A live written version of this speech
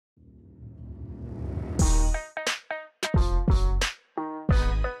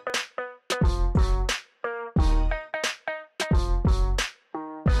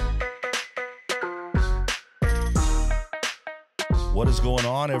What is going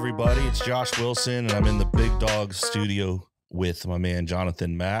on, everybody? It's Josh Wilson, and I'm in the Big Dog studio with my man,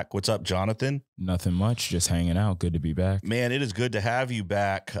 Jonathan Mack. What's up, Jonathan? Nothing much, just hanging out. Good to be back. Man, it is good to have you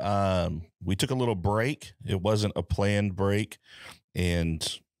back. We took a little break. It wasn't a planned break, and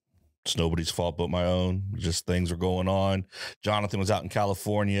it's nobody's fault but my own. Just things were going on. Jonathan was out in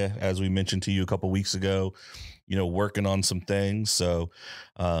California, as we mentioned to you a couple weeks ago, working on some things. So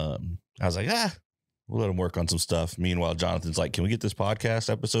I was like, we'll let him work on some stuff. Meanwhile, Jonathan's like, can we get this podcast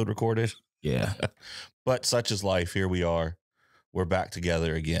episode recorded? Yeah. But such is life. Here we are. We're back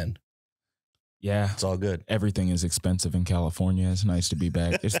together again. Yeah. It's all good. Everything is expensive in California. It's nice to be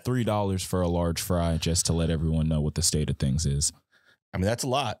back. It's $3 for a large fry, just to let everyone know what the state of things is. I mean, that's a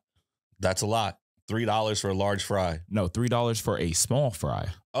lot. That's a lot. $3 for a large fry. No, $3 for a small fry.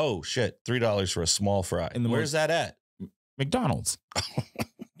 Oh, shit. $3 for a small fry. Where's that at? McDonald's.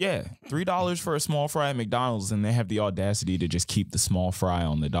 Yeah, $3 for a small fry at McDonald's, and they have the audacity to just keep the small fry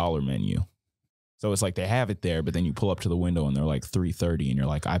on the dollar menu. So it's like they have it there, but then you pull up to the window and they're like $3.30, and you're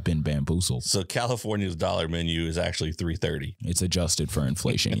like, I've been bamboozled. So California's dollar menu is actually $3.30. It's adjusted for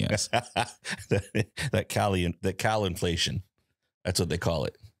inflation, yes. that Cal inflation. That's what they call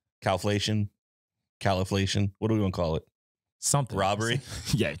it. Calflation, Califlation. What do we want to call it? Something. Robbery?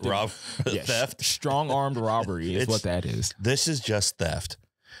 Yeah. Theft? Strong armed robbery is what that is. This is just theft.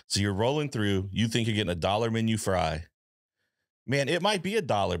 So you're rolling through, you think you're getting a dollar menu fry. Man, it might be $1,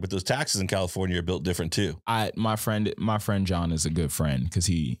 but those taxes in California are built different too. My friend John is a good friend because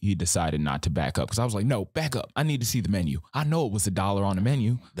he decided not to back up, because I was like, no, back up. I need to see the menu. I know it was $1 on the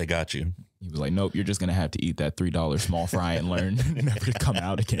menu. They got you. He was like, nope, you're just gonna have to eat that $3 small fry and learn never to come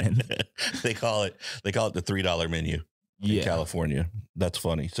out again. They call it the $3 menu in California. That's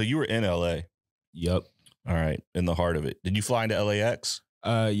funny. So you were in LA. Yep. All right, in the heart of it. Did you fly into LAX?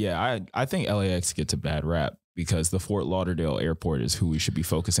 Yeah, I think LAX gets a bad rap because the Fort Lauderdale airport is who we should be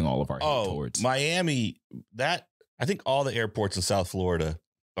focusing all of our hate towards. Miami, I think all the airports in South Florida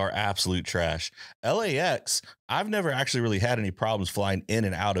are absolute trash. LAX, I've never actually really had any problems flying in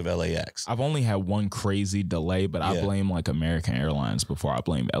and out of LAX. I've only had one crazy delay, but I blame like American Airlines before I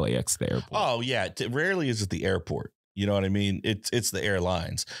blame LAX, the airport. Oh, yeah. Rarely is it the airport. You know what I mean? It's the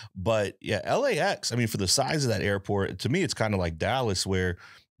airlines. But yeah, LAX, I mean, for the size of that airport, to me, it's kind of like Dallas, where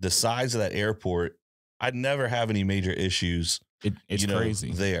the size of that airport, I'd never have any major issues. It's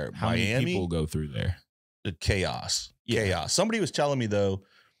crazy there. How Miami, many people go through there? Chaos. Yeah. Chaos. Somebody was telling me, though,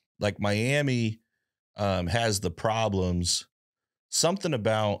 like Miami has the problems. Something to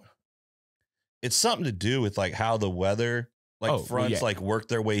do with like how the weather fronts like work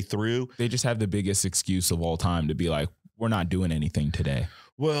their way through. They just have the biggest excuse of all time to be like, we're not doing anything today.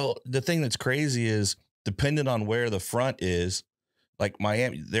 Well, the thing that's crazy is, depending on where the front is, like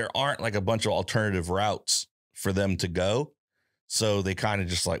Miami, there aren't like a bunch of alternative routes for them to go. So they kind of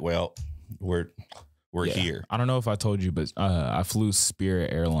just like, well, we're here. I don't know if I told you, but I flew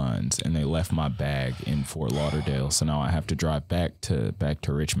Spirit Airlines and they left my bag in Fort Lauderdale. So now I have to drive back to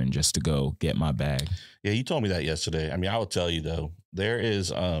Richmond just to go get my bag. Yeah, you told me that yesterday. I mean, I will tell you though, there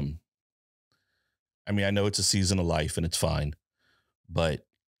is I know it's a season of life and it's fine, but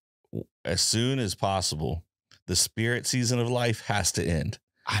as soon as possible, the Spirit season of life has to end.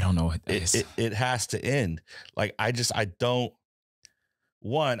 I don't know what that is. It has to end. Like I don't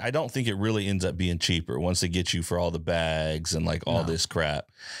think it really ends up being cheaper once they get you for all the bags and like all this crap.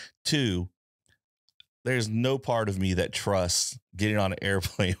 2, there's no part of me that trusts getting on an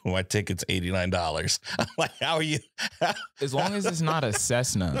airplane when my ticket's $89. I'm like, how are you? As long as it's not a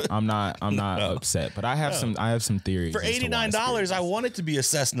Cessna, I'm not upset. But I have some theories. For $89, I want it to be a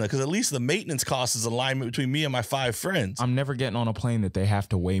Cessna because at least the maintenance cost is alignment between me and my 5 friends. I'm never getting on a plane that they have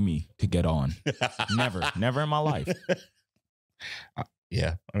to weigh me to get on. Never in my life.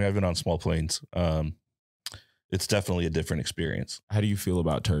 Yeah, I mean, I've been on small planes. It's definitely a different experience. How do you feel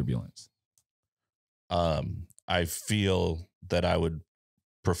about turbulence? I feel that I would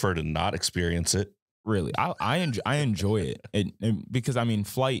prefer to not experience it. Really, I enjoy it, because I mean,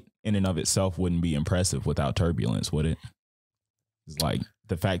 flight in and of itself wouldn't be impressive without turbulence, would it? It's like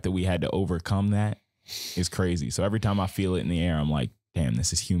the fact that we had to overcome that is crazy. So every time I feel it in the air, I'm like, damn,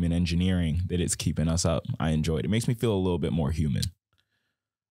 this is human engineering that it's keeping us up. I enjoy it. It makes me feel a little bit more human.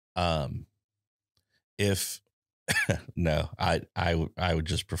 No, I would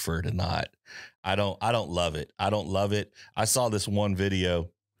just prefer to not. I don't love it. I don't love it. I saw this one video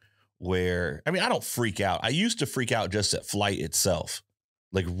where, I mean, I don't freak out. I used to freak out just at flight itself,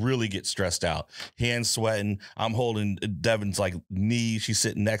 like really get stressed out, hands sweating. I'm holding Devin's like knee. She's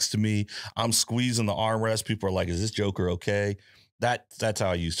sitting next to me. I'm squeezing the armrest. People are like, is this Joker okay? That's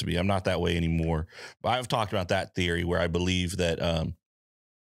how I used to be. I'm not that way anymore. But I've talked about that theory where I believe that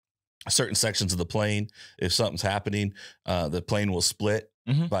certain sections of the plane, if something's happening, the plane will split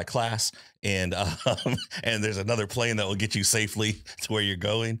by class, and and there's another plane that will get you safely to where you're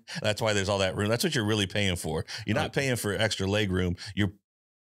going. That's why there's all that room. That's what you're really paying for. You're not paying for extra leg room. You're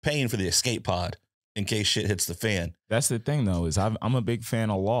paying for the escape pod in case shit hits the fan. That's the thing, though, is I'm a big fan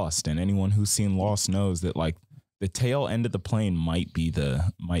of Lost, and anyone who's seen Lost knows that like the tail end of the plane might be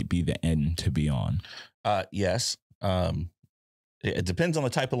the end to be on. Yes. It depends on the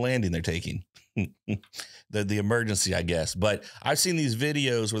type of landing they're taking, the emergency, I guess. But I've seen these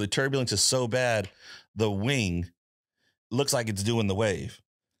videos where the turbulence is so bad, the wing looks like it's doing the wave.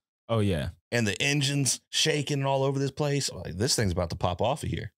 Oh, yeah. And the engine's shaking all over this place. Like, this thing's about to pop off of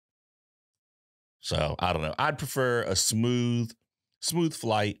here. So I don't know. I'd prefer a smooth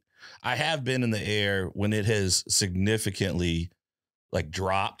flight. I have been in the air when it has significantly like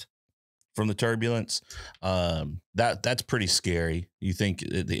dropped from the turbulence. That's pretty scary. You think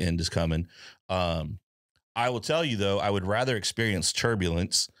the end is coming. I will tell you though, I would rather experience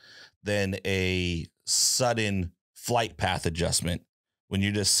turbulence than a sudden flight path adjustment when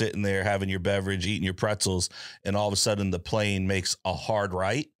you're just sitting there having your beverage, eating your pretzels, and all of a sudden the plane makes a hard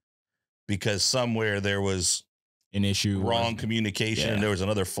right because somewhere there was an issue, wrong communication, and there was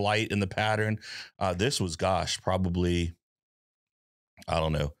another flight in the pattern. This was, probably, I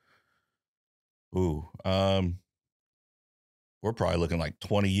don't know. Ooh, we're probably looking like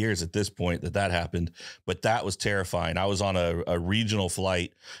 20 years at this point that happened, but that was terrifying. I was on a regional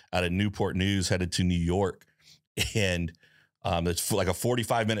flight out of Newport News headed to New York, and it's like a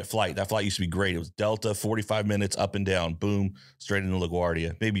 45-minute flight. That flight used to be great. It was Delta, 45 minutes up and down, boom, straight into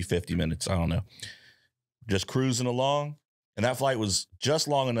LaGuardia, maybe 50 minutes. I don't know. Just cruising along. And that flight was just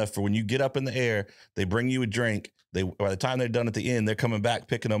long enough for when you get up in the air, they bring you a drink. By the time they're done at the end, they're coming back,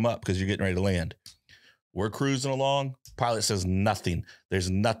 picking them up because you're getting ready to land. We're cruising along. Pilot says nothing. There's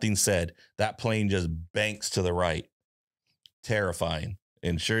nothing said. That plane just banks to the right. Terrifying.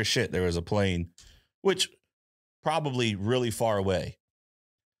 And sure as shit, there was a plane, which probably really far away,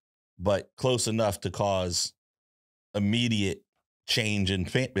 but close enough to cause immediate change in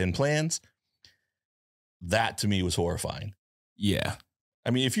plans. That to me was horrifying. Yeah.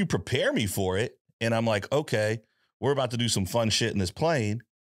 I mean, if you prepare me for it and I'm like, okay, we're about to do some fun shit in this plane.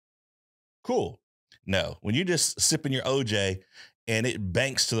 Cool. No, when you just sipping your OJ and it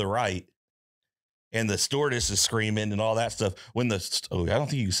banks to the right and the stewardess is screaming and all that stuff. I don't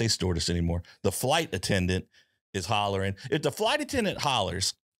think you can say stewardess anymore. The flight attendant is hollering. If the flight attendant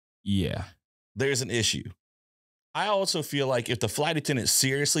hollers, yeah, there's an issue. I also feel like if the flight attendant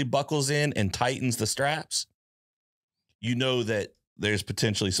seriously buckles in and tightens the straps, you know that there's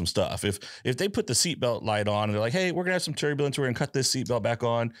potentially some stuff. If they put the seatbelt light on and they're like, hey, we're going to have some turbulence, we're going to cut this seatbelt back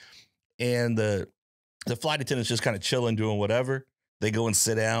on, and the flight attendant's just kind of chilling, doing whatever, they go and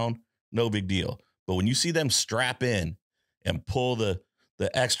sit down, no big deal. But when you see them strap in and pull the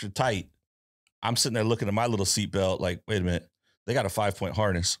extra tight, I'm sitting there looking at my little seatbelt like, wait a minute, they got a 5-point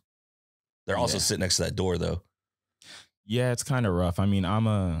harness. They're also sitting next to that door, though. Yeah, it's kind of rough. I mean, I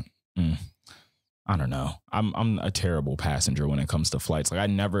don't know. I'm a terrible passenger when it comes to flights. Like I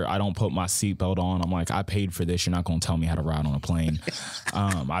don't put my seatbelt on. I'm like, I paid for this. You're not going to tell me how to ride on a plane.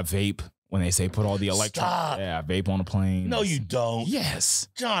 I vape when they say put all the electronics. Yeah, I vape on a plane. No, you don't. Yes.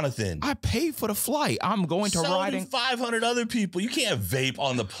 Jonathan. I paid for the flight. I'm going to riding. 500 other people. You can't vape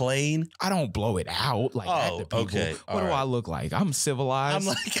on the plane. I don't blow it out like that to people. Okay. What do I look like? I'm civilized.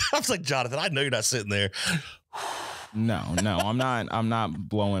 I was like, Jonathan, I know you're not sitting there. No, I'm not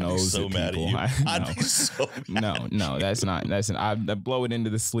blowing O's so at mad people. at you. I'd be so mad. No, that's not. I blow it into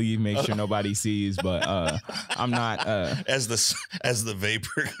the sleeve, make sure nobody sees. But I'm not. As the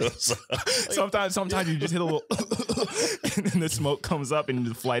vapor goes up. Sometimes you just hit a little, and then the smoke comes up, and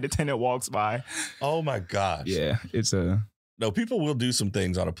the flight attendant walks by. Oh my gosh! Yeah, No, people will do some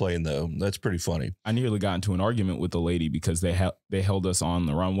things on a plane, though. That's pretty funny. I nearly got into an argument with the lady because they held us on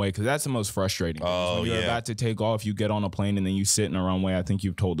the runway, because that's the most frustrating. Oh, when you're about to take off, you get on a plane and then you sit in a runway. I think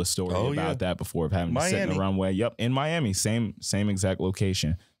you've told the story about that before, of having to sit in the runway. Yep, in Miami, same exact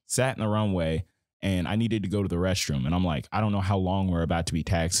location. Sat in the runway and I needed to go to the restroom. And I'm like, I don't know how long we're about to be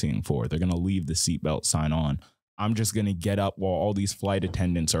taxiing for. They're going to leave the seatbelt sign on. I'm just going to get up while all these flight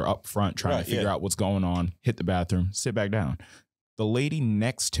attendants are up front trying to figure out what's going on, hit the bathroom, sit back down. The lady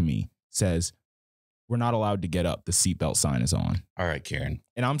next to me says, we're not allowed to get up. The seatbelt sign is on. All right, Karen.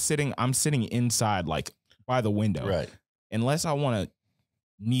 And I'm sitting inside, like by the window. Right. Unless I want to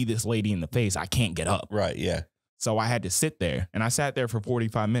knee this lady in the face, I can't get up. Right. Yeah. So I had to sit there, and I sat there for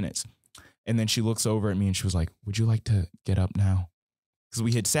 45 minutes. And then she looks over at me and she was like, would you like to get up now? because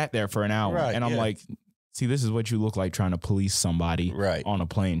we had sat there for an hour, Right, and I'm yeah. like, see, this is what you look like trying to police somebody Right. on a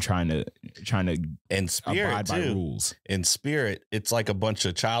plane, trying to And Spirit abide by too. rules. In Spirit, it's like a bunch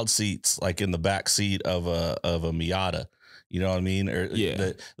of child seats, like in the back seat of a Miata. You know what I mean? Or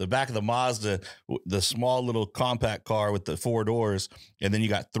Yeah. the back of the Mazda, the small little compact car with the 4 doors, and then you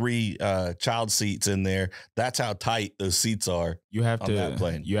got 3 child seats in there. That's how tight those seats are. You have on that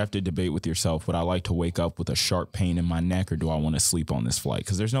plane. You have to debate with yourself. Would I like to wake up with a sharp pain in my neck, or do I want to sleep on this flight?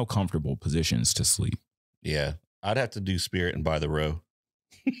 Because there's no comfortable positions to sleep. Yeah, I'd have to do Spirit and buy the row.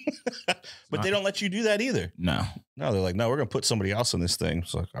 But they don't let you do that either. No, they're like, no, we're going to put somebody else in this thing.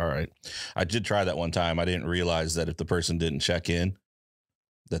 It's like, all right. I did try that one time. I didn't realize that if the person didn't check in,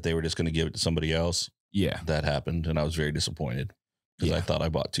 that they were just going to give it to somebody else. Yeah. That happened. And I was very disappointed because Yeah. I thought I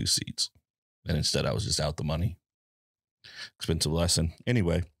bought 2 seats. And instead I was just out the money. Expensive lesson.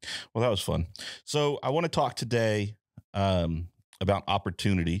 Anyway, well, that was fun. So I want to talk today about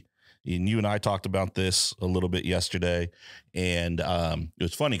opportunity. And you and I talked about this a little bit yesterday. And it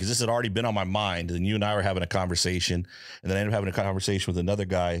was funny because this had already been on my mind. And you and I were having a conversation. And then I ended up having a conversation with another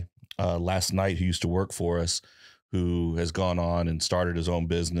guy last night who used to work for us, who has gone on and started his own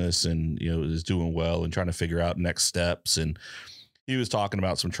business and, you know, is doing well and trying to figure out next steps. And he was talking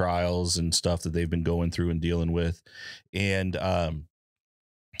about some trials and stuff that they've been going through and dealing with. And,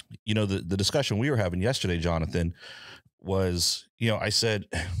 you know, the discussion we were having yesterday, Jonathan, was, you know, I said,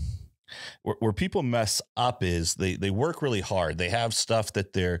 where people mess up is they work really hard. They have stuff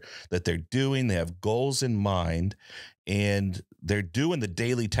that they're doing. They have goals in mind, and they're doing the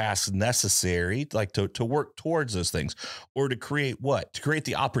daily tasks necessary, like to work towards those things, or to create what? To create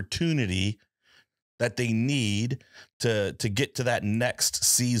the opportunity that they need to get to that next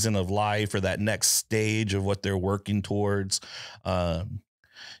season of life or that next stage of what they're working towards.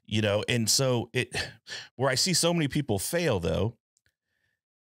 You know, and so where I see so many people fail though,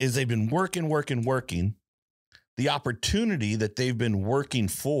 is they've been working. The opportunity that they've been working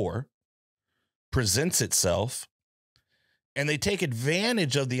for presents itself, and they take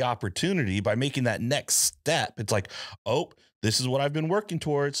advantage of the opportunity by making that next step. It's like, oh, this is what I've been working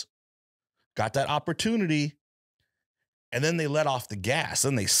towards. Got that opportunity. And then they let off the gas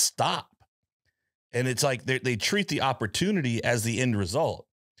and they stop. And it's like they treat the opportunity as the end result,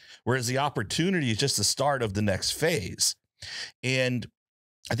 whereas the opportunity is just the start of the next phase. And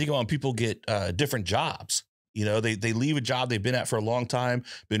I think when people get different jobs, you know, they leave a job they've been at for a long time,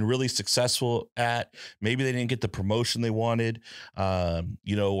 been really successful at. Maybe they didn't get the promotion they wanted,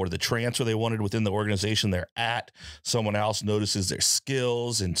 you know, or the transfer they wanted within the organization they're at. Someone else notices their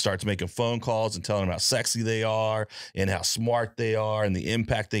skills and starts making phone calls and telling them how sexy they are and how smart they are and the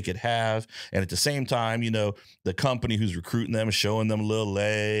impact they could have. And at the same time, you know, the company who's recruiting them is showing them a little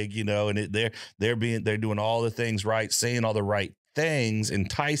leg, you know, and they're doing all the things right, saying all the right things,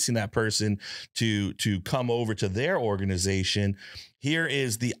 enticing that person to come over to their organization. Here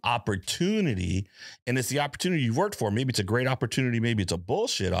is the opportunity, and it's the opportunity you've worked for. Maybe it's a great opportunity, maybe it's a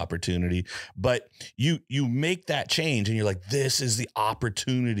bullshit opportunity, but you make that change and you're like, this is the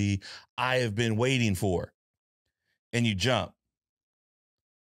opportunity I have been waiting for. And you jump.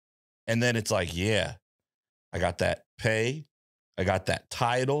 And then it's like, yeah, I got that pay, I got that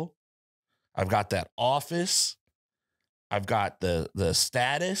title, I've got that office, I've got the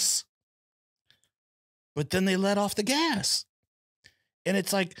status, but then they let off the gas. And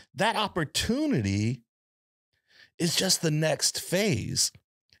it's like that opportunity is just the next phase.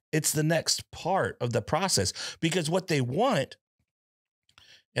 It's the next part of the process, because what they want,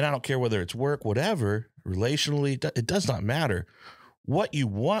 and I don't care whether it's work, whatever, relationally, it does not matter. What you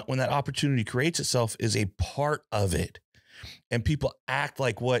want when that opportunity creates itself is a part of it. And people act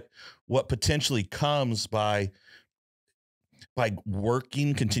like what potentially comes by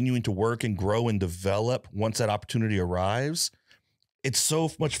working, continuing to work and grow and develop once that opportunity arrives, it's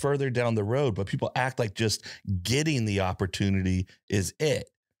so much further down the road, but people act like just getting the opportunity is it.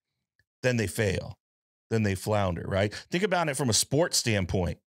 Then they fail. Then they flounder, right? Think about it from a sports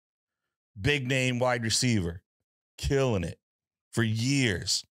standpoint. Big name wide receiver, killing it for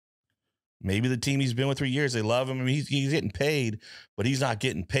years. Maybe the team he's been with for years, they love him. I mean, he's getting paid, but he's not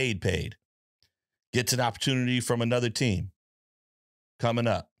getting paid. Gets an opportunity from another team coming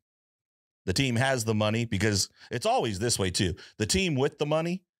up. The team has the money, because it's always this way too. The team with the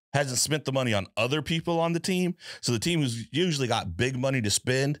money hasn't spent the money on other people on the team. So the team who's usually got big money to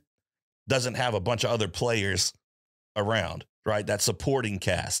spend doesn't have a bunch of other players around, right? That supporting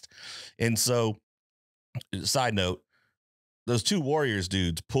cast. And so, side note, those 2 Warriors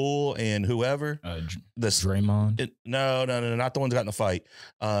dudes, Poole and whoever, Draymond. No, not the ones that got in the fight.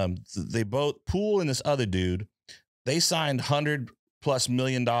 They both, Poole and this other dude, they signed plus $1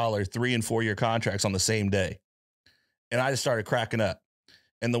 million 3 and 4 year contracts on the same day. And I just started cracking up.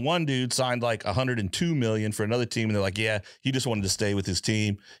 And the one dude signed like $102 million for another team. And they're like, yeah, he just wanted to stay with his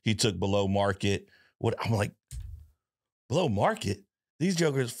team. He took below market. What? I'm like, below market? These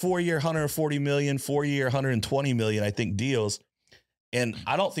jokers, 4-year, $140 million, 4-year, $120 million, I think, deals. And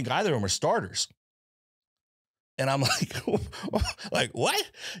I don't think either of them are starters. And I'm like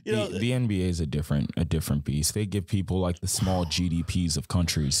what? You know, the NBA is a different beast. They give people like the small GDPs of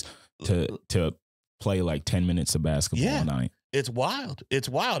countries to play like 10 minutes of basketball a night. It's wild. It's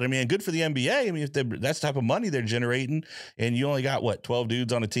wild. I mean, good for the NBA. I mean, if that's the type of money they're generating, and you only got 12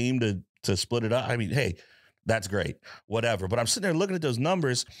 dudes on a team to split it up. I mean, hey, that's great. Whatever. But I'm sitting there looking at those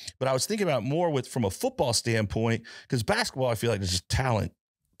numbers. But I was thinking about more from a football standpoint, because basketball, I feel like it's just talent,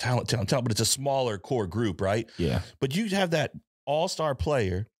 but it's a smaller core group, right? Yeah. But you have that all-star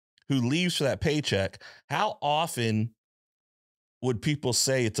player who leaves for that paycheck. How often would people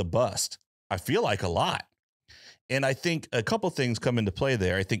say it's a bust? I feel like a lot. And I think a couple things come into play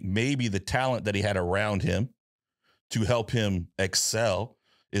there. I think maybe the talent that he had around him to help him excel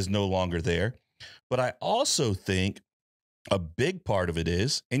is no longer there. But I also think a big part of it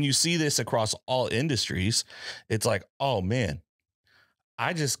is, and you see this across all industries, it's like, oh man,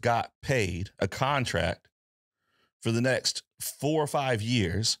 I just got paid a contract for the next 4 or 5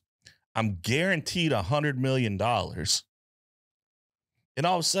 years. I'm guaranteed $100 million. And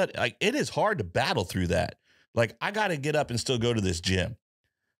all of a sudden, like, it is hard to battle through that. Like, I got to get up and still go to this gym.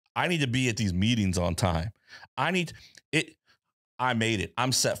 I need to be at these meetings on time. I made it.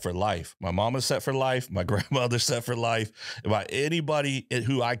 I'm set for life. My mama's set for life. My grandmother's set for life. Anybody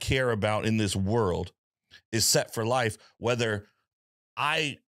who I care about in this world is set for life, whether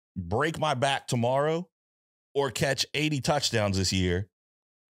I break my back tomorrow or catch 80 touchdowns this year.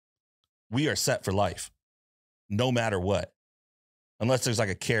 We are set for life, no matter what. Unless there's like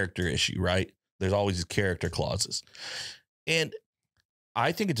a character issue, right? There's always these character clauses. And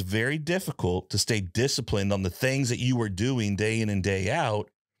I think it's very difficult to stay disciplined on the things that you were doing day in and day out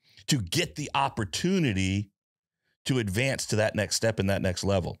to get the opportunity to advance to that next step and that next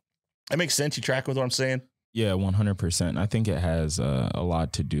level. That makes sense? You tracking with what I'm saying? Yeah, 100%. I think it has a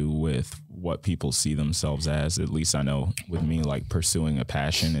lot to do with what people see themselves as. At least I know with me, like pursuing a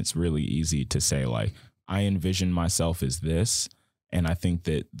passion, it's really easy to say like, I envision myself as this. And I think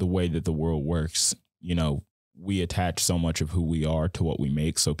that the way that the world works, you know, we attach so much of who we are to what we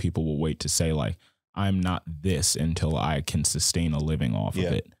make. So people will wait to say like, I'm not this until I can sustain a living off of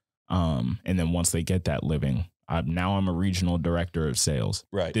it. And then once they get that living, I'm a regional director of sales.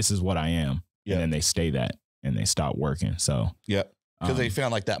 Right. This is what I am. And then they stay that and they stop working. So, because they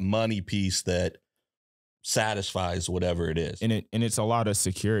found like that money piece that satisfies whatever it is. And it's a lot of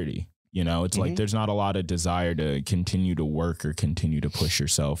security. You know, it's like there's not a lot of desire to continue to work or continue to push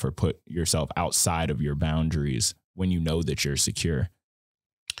yourself or put yourself outside of your boundaries when you know that you're secure.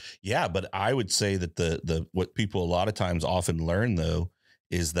 Yeah, but I would say that the what people a lot of times often learn, though,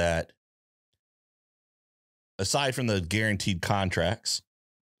 is that aside from the guaranteed contracts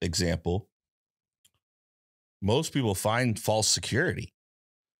example, most people find false security.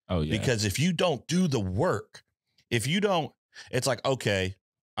 Oh, yeah. Because if you don't do the work, it's like, okay,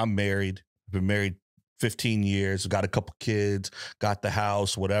 I'm married. I've been married 15 years, got a couple kids, got the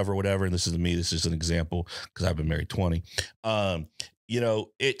house, whatever. And this is me. This is an example because I've been married 20.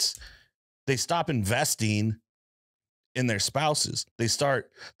 They stop investing in their spouses. They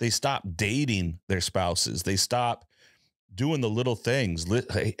stop dating their spouses. They stop doing the little things.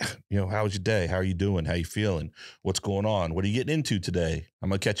 Hey, how was your day? How are you doing? How you feeling? What's going on? What are you getting into today? I'm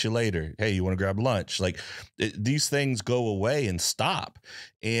going to catch you later. Hey, you want to grab lunch? Like these things go away and stop,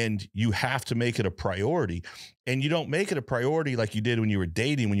 and you have to make it a priority. And you don't make it a priority like you did when you were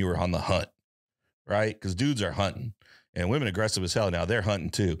dating, when you were on the hunt, right? Because dudes are hunting. And women aggressive as hell now. They're hunting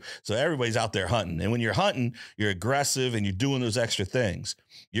too. So everybody's out there hunting. And when you're hunting, you're aggressive and you're doing those extra things.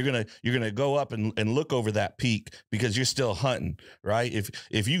 You're gonna go up and look over that peak because you're still hunting, right?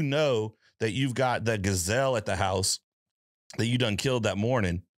 If you know that you've got that gazelle at the house that you done killed that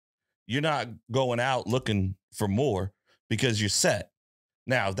morning, you're not going out looking for more because you're set.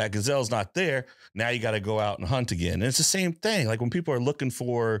 Now, if that gazelle's not there, now you got to go out and hunt again. And it's the same thing. Like when people are looking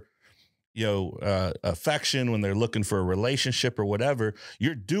for affection, when they're looking for a relationship or whatever,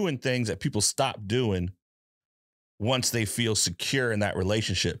 you're doing things that people stop doing once they feel secure in that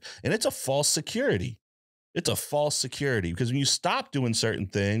relationship. And it's a false security. It's a false security because when you stop doing certain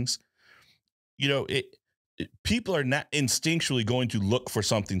things, people are not instinctually going to look for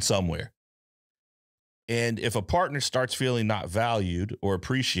something somewhere. And if a partner starts feeling not valued or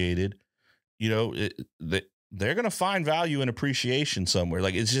appreciated, they're going to find value and appreciation somewhere.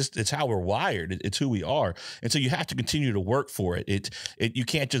 Like it's how we're wired. It's who we are. And so you have to continue to work for it. You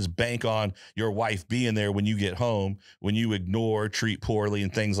can't just bank on your wife being there when you get home, when you ignore, treat poorly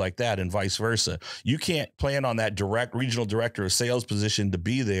and things like that, and vice versa. You can't plan on that regional director of sales position to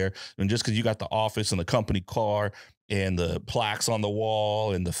be there. And just because you got the office and the company car and the plaques on the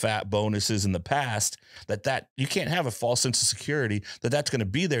wall and the fat bonuses in the past, that you can't have a false sense of security that's going to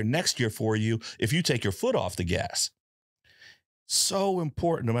be there next year for you if you take your foot off the gas. So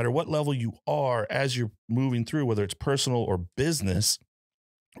important, no matter what level you are as you're moving through, whether it's personal or business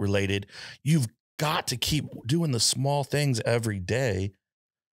related, you've got to keep doing the small things every day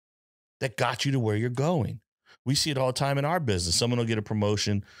that got you to where you're going. We see it all the time in our business. Someone will get a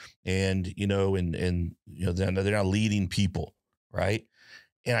promotion and they're not leading people, right?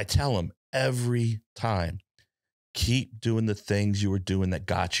 And I tell them every time, keep doing the things you were doing that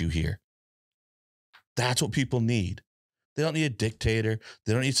got you here. That's what people need. They don't need a dictator.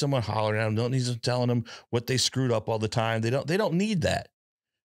 They don't need someone hollering at them. They don't need someone telling them what they screwed up all the time. They don't need that.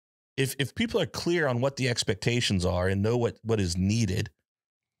 If people are clear on what the expectations are and know what is needed,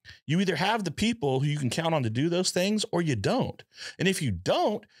 you either have the people who you can count on to do those things or you don't. And if you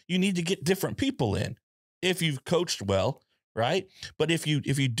don't, you need to get different people in if you've coached well, right? But if you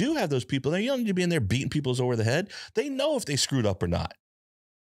do have those people, then you don't need to be in there beating people over the head. They know if they screwed up or not.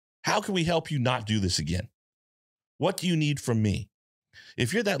 How can we help you not do this again? What do you need from me?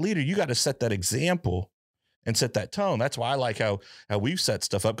 If you're that leader, you got to set that example and set that tone. That's why I like how we've set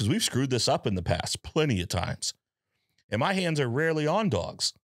stuff up, because we've screwed this up in the past plenty of times. And my hands are rarely on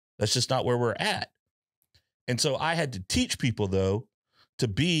dogs. That's just not where we're at. And so I had to teach people, though, to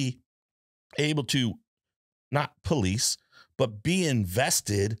be able to not police, but be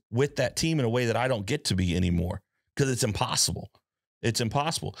invested with that team in a way that I don't get to be anymore, because it's impossible. It's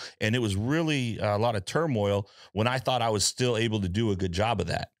impossible. And it was really a lot of turmoil when I thought I was still able to do a good job of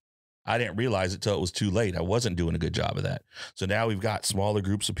that. I didn't realize it till it was too late. I wasn't doing a good job of that. So now we've got smaller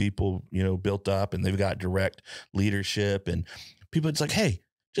groups of people, built up, and they've got direct leadership, and people, it's like, hey,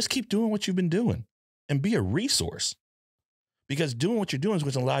 just keep doing what you've been doing and be a resource, because doing what you're doing is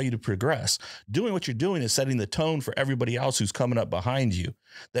going to allow you to progress. Doing what you're doing is setting the tone for everybody else who's coming up behind you.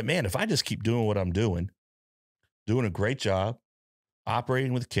 That, man, if I just keep doing what I'm doing a great job,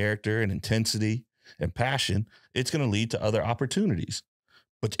 operating with character and intensity and passion, it's going to lead to other opportunities.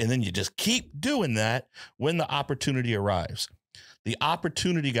 And then you just keep doing that when the opportunity arrives. The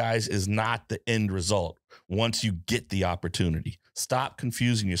opportunity, guys, is not the end result once you get the opportunity. Stop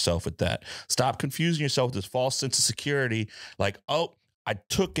confusing yourself with that. Stop confusing yourself with this false sense of security. Like, oh, I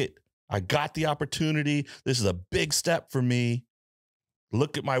took it. I got the opportunity. This is a big step for me.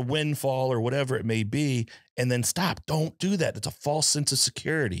 Look at my windfall or whatever it may be. And then stop. Don't do that. It's a false sense of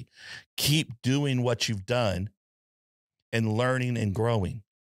security. Keep doing what you've done and learning and growing,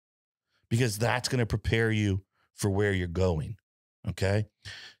 because that's going to prepare you for where you're going. Okay.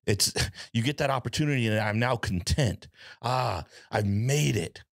 You get that opportunity and I'm now content. I've made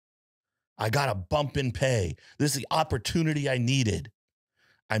it. I got a bump in pay. This is the opportunity I needed.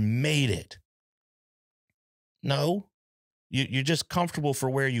 I made it. No, you're just comfortable for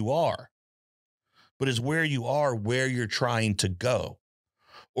where you are. But is where you are where you're trying to go?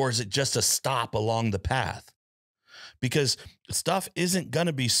 Or is it just a stop along the path? Because stuff isn't going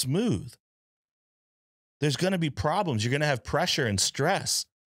to be smooth. There's going to be problems. You're going to have pressure and stress.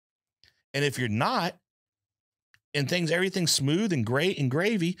 And if you're not, and everything's smooth and great and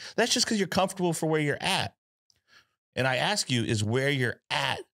gravy, that's just because you're comfortable for where you're at. And I ask you, is where you're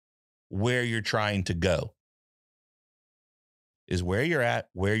at where you're trying to go? Is where you're at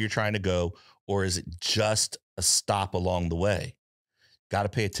where you're trying to go, or is it just a stop along the way? Got to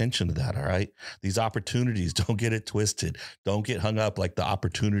pay attention to that, all right? These opportunities, don't get it twisted. Don't get hung up like the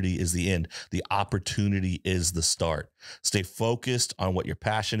opportunity is the end. The opportunity is the start. Stay focused on what your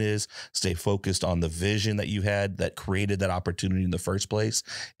passion is. Stay focused on the vision that you had that created that opportunity in the first place,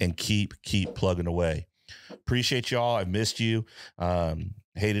 and keep plugging away. Appreciate y'all. I've missed you.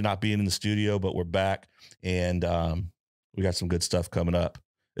 Hated not being in the studio, but we're back, and we got some good stuff coming up.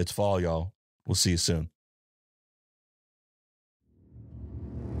 It's fall, y'all. We'll see you soon.